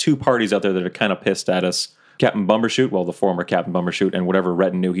least 2 parties out there that are kind of pissed at us. Captain Bumbershoot, well, the former Captain Bumbershoot, and whatever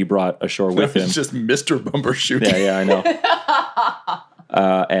retinue he brought ashore with him. It's just Mr. Bumbershoot. Yeah, I know.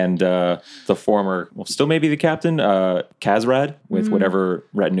 And the former, well, still maybe the captain, Kazrad, with whatever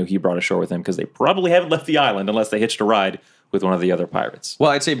retinue he brought ashore with him, because they probably haven't left the island unless they hitched a ride with one of the other pirates.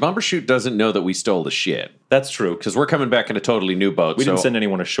 Well, I'd say Bumbershoot doesn't know that we stole the shit. That's true. Because we're coming back in a totally new boat. We didn't send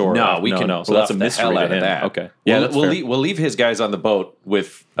anyone ashore. No, we can. So that's a mystery to him. That. Okay. Yeah, that's we'll fair. we'll leave his guys on the boat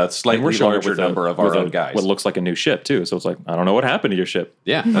with a slightly And showing up larger with number of our own guys. What looks like a new ship, too. So it's like, I don't know what happened to your ship.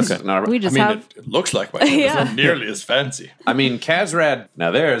 Yeah. That's not We just have. It looks like my ship. It's Yeah. not nearly as fancy. I mean, Kazrad,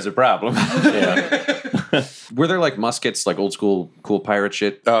 now there's a problem. Yeah. Were there like muskets, like old school cool pirate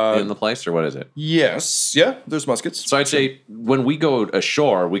shit in the place, or what is it? Yes. Yeah, there's muskets. So I'd say when we go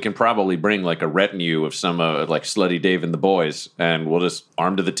ashore, we can probably bring like a retinue of some like Slutty Dave and the boys, and we'll just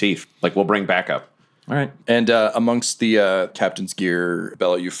arm to the teeth. Like we'll bring backup. All right. And amongst the captain's gear,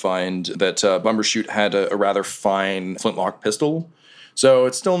 Bella, you find that Bumbershoot had a rather fine flintlock pistol. So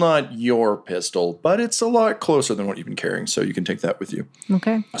it's still not your pistol, but it's a lot closer than what you've been carrying, so you can take that with you.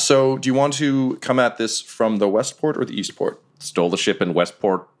 Okay. So do you want to come at this from the Westport or the Eastport? Stole the ship in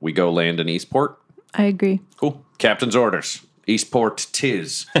Westport. We go land in Eastport. I agree. Cool. Captain's orders. Eastport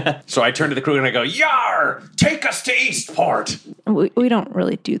tis. So I turn to the crew and I go, Yar! Take us to Eastport! We don't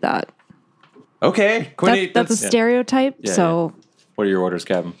really do that. Okay. Quinny, That's a stereotype. Yeah, so, What are your orders,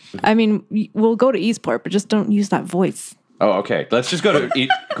 Captain? I mean, we'll go to Eastport, but just don't use that voice. Oh, okay. Let's just go to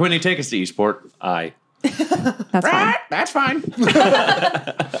Quinny, take us to Eastport. Aye. That's fine. That's fine.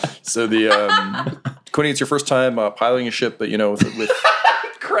 So the Quinny, it's your first time piloting a ship, but you know with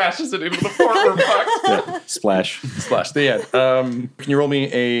Crashes it into the port. We're fucked. Splash. splash. The end. Can you roll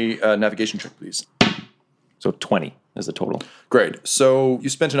me a navigation check, please? So 20 is the total. Great. So you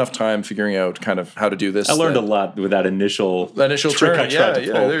spent enough time figuring out kind of how to do this. I learned a lot with that initial trick. I tried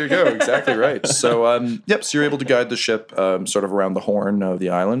to pull. There you go. Exactly right. So, so you're able to guide the ship sort of around the horn of the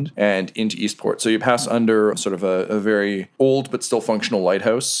island and into Eastport. So you pass under sort of a very old but still functional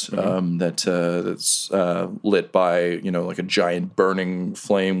lighthouse that's lit by like a giant burning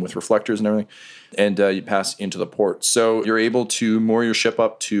flame with reflectors and everything. And you pass into the port. So you're able to moor your ship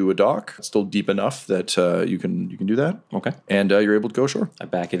up to a dock. It's still deep enough that you can do that. Okay. And you're able to go ashore. I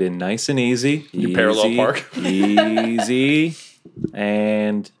back it in nice and easy. You parallel park. Easy.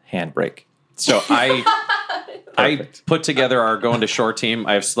 And handbrake. So I put together our going to shore team.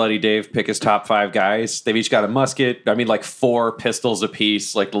 I have Slutty Dave pick his top 5 guys. They've each got a musket. I mean, like 4 pistols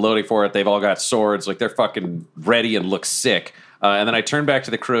apiece. Like the loading for it. They've all got swords. Like they're fucking ready and look sick. And then I turned back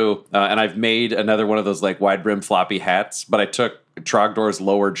to the crew, and I've made another one of those like wide brim floppy hats. But I took Trogdor's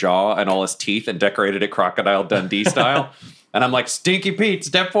lower jaw and all his teeth and decorated it Crocodile Dundee style. And I'm like, Stinky Pete,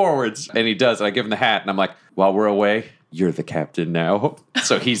 step forwards. And he does. And I give him the hat, and I'm like, while we're away, you're the captain now.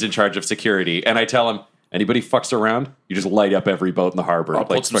 So he's in charge of security. And I tell him, anybody fucks around, you just light up every boat in the harbor. I'll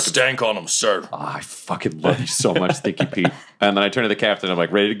put some stank on him, sir. Oh, I fucking love you so much, Stinky Pete. And then I turn to the captain. I'm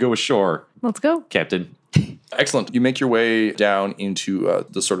like, ready to go ashore, Let's go. Captain. Excellent. You make your way down into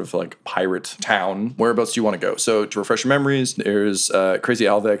the sort of like pirate town. Whereabouts do you want to go? So to refresh your memories, there's Crazy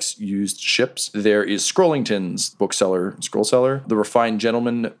Alvex used ships. There is Scrollington's bookseller, scroll seller, the Refined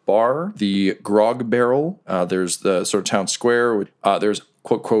Gentleman bar, the Grog Barrel. There's the sort of town square. There's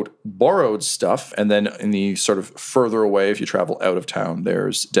quote, quote, borrowed stuff. And then in the sort of further away, if you travel out of town,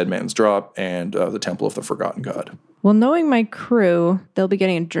 there's Dead Man's Drop and the Temple of the Forgotten God. Well, knowing my crew, they'll be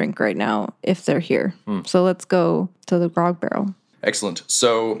getting a drink right now if they're here. So let's go to the Grog Barrel. Excellent.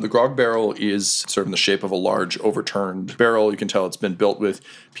 So the Grog Barrel is sort of in the shape of a large overturned barrel. You can tell it's been built with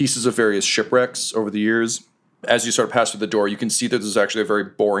pieces of various shipwrecks over the years. As you sort of pass through the door, you can see that there's actually a very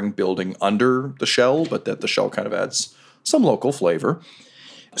boring building under the shell, but that the shell kind of adds some local flavor.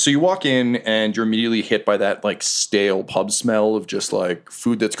 So you walk in and you're immediately hit by that like stale pub smell of just like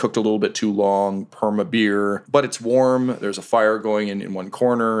food that's cooked a little bit too long, perma beer, but it's warm. There's a fire going in one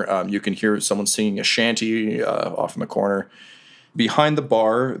corner. You can hear someone singing a shanty off in the corner. Behind the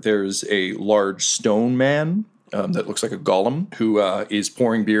bar, there's a large stone man that looks like a golem who is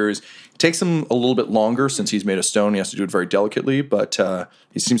pouring beers. It takes him a little bit longer since he's made of stone. He has to do it very delicately, but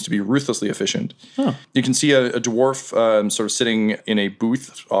he seems to be ruthlessly efficient. You can see a dwarf sort of sitting in a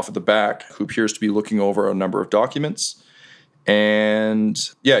booth off at the back who appears to be looking over a number of documents. And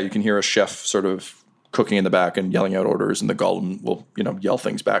yeah, you can hear a chef sort of cooking in the back and yelling out orders, and the golem will, yell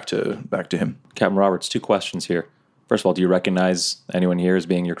things back to him. Captain Roberts, 2 questions here. First of all, do you recognize anyone here as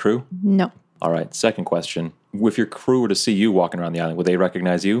being your crew? No. All right. Second question. If your crew were to see you walking around the island, would they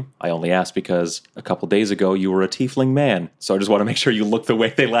recognize you? I only ask because a couple days ago you were a tiefling man. So I just want to make sure you look the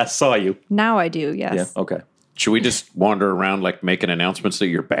way they last saw you. Now I do, yes. Yeah. Okay. Should we just wander around, like, making announcements that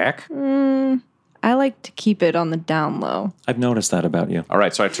you're back? I like to keep it on the down low. I've noticed that about you. All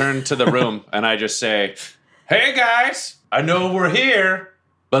right, so I turn to the room and I just say, hey, guys, I know we're here,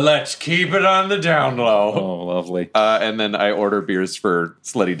 but let's keep it on the down low. Oh, lovely. And then I order beers for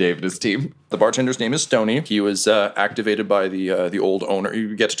Slutty Dave and his team. The bartender's name is Stony. He was activated by the old owner.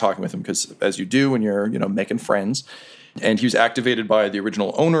 You get to talking with him because, as you do when you're making friends. And he was activated by the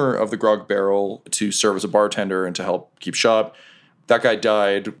original owner of the Grog Barrel to serve as a bartender and to help keep shop. That guy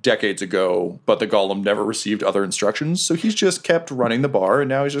died decades ago, but the golem never received other instructions, so he's just kept running the bar, and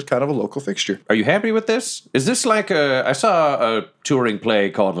now he's just kind of a local fixture. Are you happy with this? Is this like I saw a touring play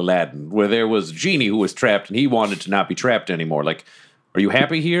called Aladdin, where there was a genie who was trapped, and he wanted to not be trapped anymore. Like, are you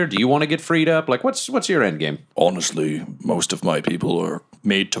happy here? Do you want to get freed up? Like, what's your end game? Honestly, most of my people are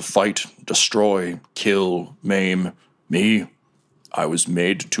made to fight, destroy, kill, maim. Me, I was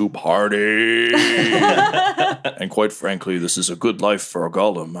made to party. And quite frankly, this is a good life for a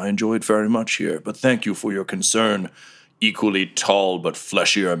golem. I enjoy it very much here, but thank you for your concern, equally tall but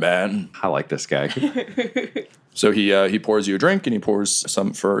fleshier man. I like this guy. So he pours you a drink, and he pours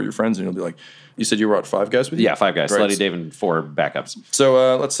some for your friends, and he'll be like, you said you brought 5 guys with you? Yeah, 5 guys. Right. Slutty Dave and 4 backups.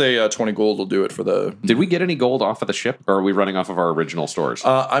 So let's say 20 gold will do it for the... Did we get any gold off of the ship, or are we running off of our original stores?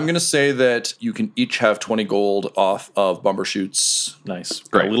 I'm going to say that you can each have 20 gold off of Bumbershoot's. Nice.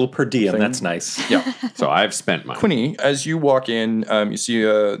 Great. A little per diem. Thing. That's nice. Yeah. So I've spent mine. Quinny, as you walk in, you see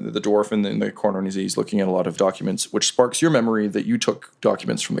the dwarf in the corner, and he's looking at a lot of documents, which sparks your memory that you took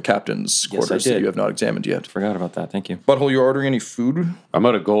documents from the captain's quarters that you have not examined yet. Forgot about that. Thank you. Butthole, you're ordering any food? I'm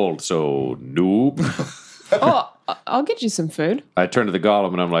out of gold, so noob. Oh, I'll get you some food. I turn to the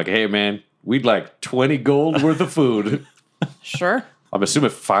golem and I'm like, hey, man, we'd like 20 gold worth of food. Sure. I'm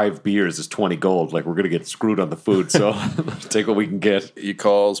assuming 5 beers is 20 gold. Like, we're going to get screwed on the food, so take what we can get. He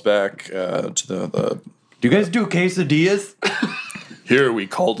calls back to the... Do you guys do quesadillas? Here we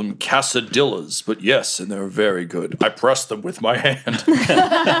call them quesadillas, but yes, and they're very good. I press them with my hand.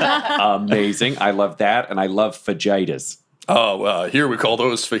 Amazing. I love that, and I love fajitas. Oh, here we call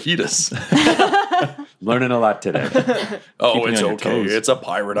those fajitas. Learning a lot today. Oh, Keeping it's on your okay. toes. It's a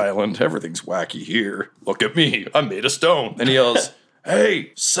pirate island. Everything's wacky here. Look at me. I'm made of stone. And he yells,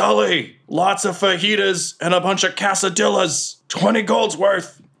 hey, Sully, lots of fajitas and a bunch of quesadillas. 20 gold's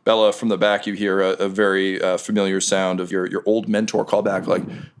worth. Bella, from the back, you hear a very familiar sound of your old mentor call back, like,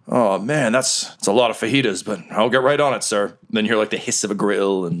 oh, man, that's a lot of fajitas, but I'll get right on it, sir. And then you hear, like, the hiss of a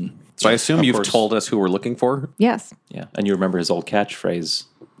grill. And So I assume Of you've course. told us who we're looking for? Yes. Yeah. And you remember his old catchphrase,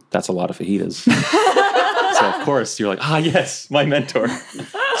 that's a lot of fajitas. So, of course, you're like, yes, my mentor.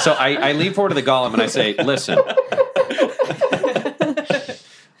 So I lean forward to the golem and I say, listen,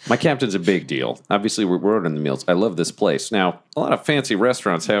 my captain's a big deal. Obviously, we're ordering the meals. I love this place. Now, a lot of fancy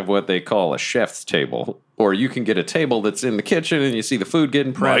restaurants have what they call a chef's table, or you can get a table that's in the kitchen and you see the food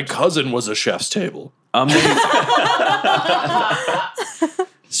getting my prepped. cousin was a chef's table. Amazing.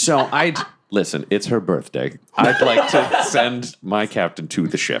 So listen, it's her birthday. I'd like to send my captain to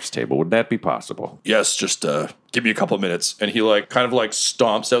the chef's table. Would that be possible? Yes, just give me a couple of minutes. And he kind of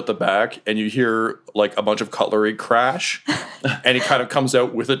stomps out the back, and you hear a bunch of cutlery crash. And he kind of comes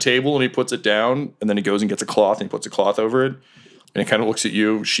out with a table and he puts it down, and then he goes and gets a cloth and he puts a cloth over it. And he kind of looks at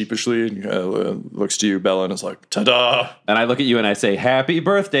you sheepishly, and looks to you, Bella, and is like, ta-da! And I look at you and I say, happy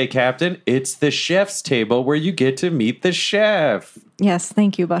birthday, Captain. It's the chef's table where you get to meet the chef. Yes,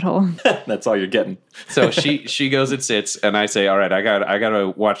 thank you, Butthole. That's all you're getting. So she goes and sits, and I say, all right, I gotta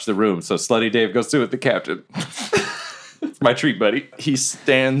watch the room. So Slutty Dave goes to with the captain. My treat, buddy. He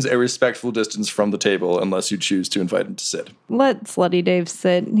stands a respectful distance from the table unless you choose to invite him to sit. Let Slutty Dave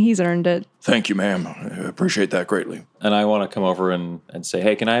sit. He's earned it. Thank you, ma'am. I appreciate that greatly. And I want to come over and say,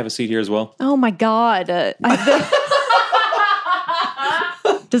 hey, can I have a seat here as well? Oh my God.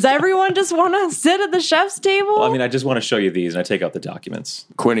 Does everyone just want to sit at the chef's table? Well, I mean, I just want to show you these, and I take out the documents.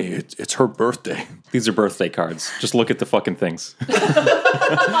 Quinny, it's her birthday. These are birthday cards. Just look at the fucking things.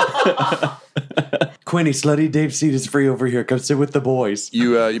 Quinny, Slutty Dave's seat is free over here. Come sit with the boys.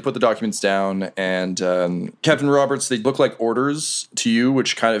 You put the documents down, and Captain Roberts, they look like orders to you,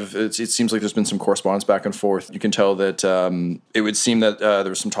 which kind of, it seems like there's been some correspondence back and forth. You can tell that it would seem that there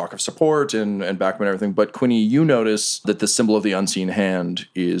was some talk of support and backman and everything. But Quinny, you notice that the symbol of the unseen hand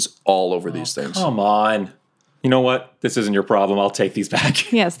is all over these things. Come on. You know what? This isn't your problem. I'll take these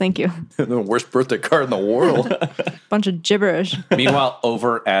back. Yes, thank you. The worst birthday card in the world. Bunch of gibberish. Meanwhile,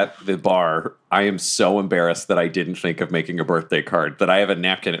 over at the bar, I am so embarrassed that I didn't think of making a birthday card, that I have a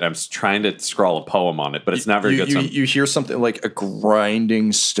napkin and I'm trying to scrawl a poem on it, but it's not very good. You hear something like a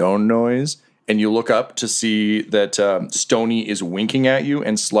grinding stone noise, and you look up to see that Stony is winking at you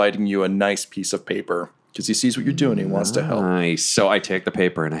and sliding you a nice piece of paper. Because he sees what you're doing, he wants to help. Nice. So I take the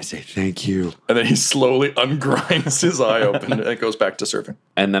paper and I say, thank you. And then he slowly ungrinds his eye open and goes back to surfing.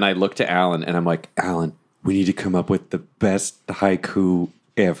 And then I look to Alan and I'm like, Alan, we need to come up with the best haiku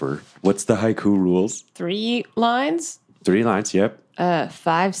ever. What's the haiku rules? 3 lines, 3 lines, yep.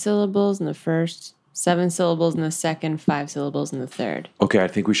 5 syllables in the first, 7 syllables in the second, 5 syllables in the third. Okay, I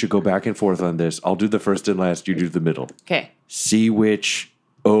think we should go back and forth on this. I'll do the first and last, you do the middle. Okay. See which,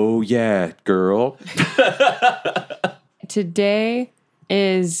 oh yeah, girl. Today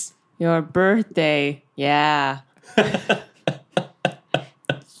is your birthday. Yeah.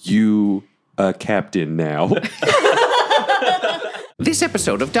 You a captain now. This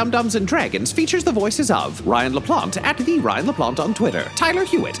episode of Dum-Dums and Dragons features the voices of Ryan LaPlante at the Ryan LaPlante on Twitter, Tyler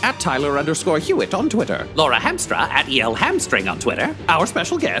Hewitt at Tyler_Hewitt on Twitter, Laura Hamstra at EL Hamstring on Twitter, our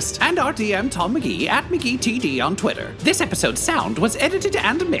special guest, and our DM Tom McGee at McGeeTD on Twitter. This episode's sound was edited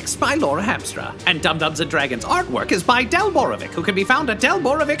and mixed by Laura Hamstra, and Dum-Dums and Dragons artwork is by Del Borovic, who can be found at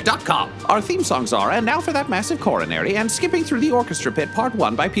delborovic.com. Our theme songs are And Now for That Massive Coronary and Skipping Through the Orchestra Pit Part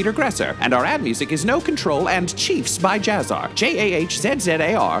 1 by Peter Gresser, and our ad music is No Control and Chiefs by Jazzar, JAHZZAR,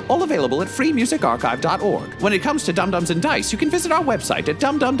 all available at freemusicarchive.org. When it comes to Dum-Dums and Dice, you can visit our website at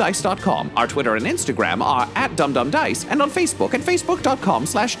dumdumdice.com. Our Twitter and Instagram are at dumdumdice, and on Facebook at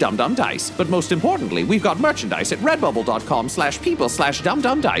facebook.com/dumdumdice. But most importantly, we've got merchandise at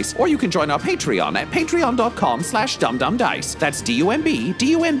redbubble.com/people/dumdumdice, or you can join our Patreon at patreon.com/dumdumdice. That's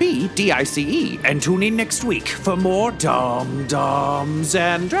DUMBDUMBDICE. And tune in next week for more Dum-Dums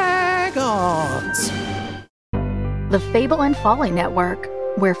and Dragons. The Fable and Folly Network,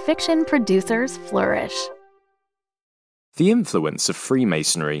 where fiction producers flourish. The influence of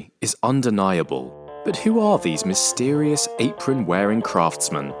Freemasonry is undeniable, but who are these mysterious apron-wearing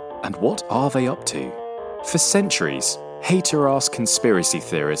craftsmen, and what are they up to? For centuries, hater-ass conspiracy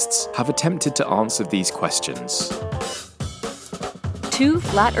theorists have attempted to answer these questions. 2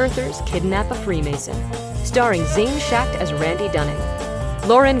 Flat Earthers Kidnap a Freemason, starring Zane Schacht as Randy Dunning,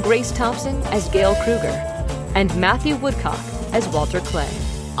 Lauren Grace Thompson as Gail Kruger, and Matthew Woodcock as Walter Clay.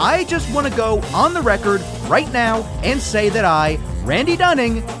 I just want to go on the record right now and say that I, Randy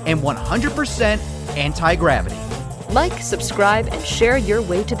Dunning, am 100% anti-gravity. Like, subscribe, and share your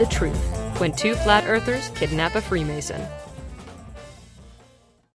way to the truth when 2 Flat Earthers Kidnap a Freemason.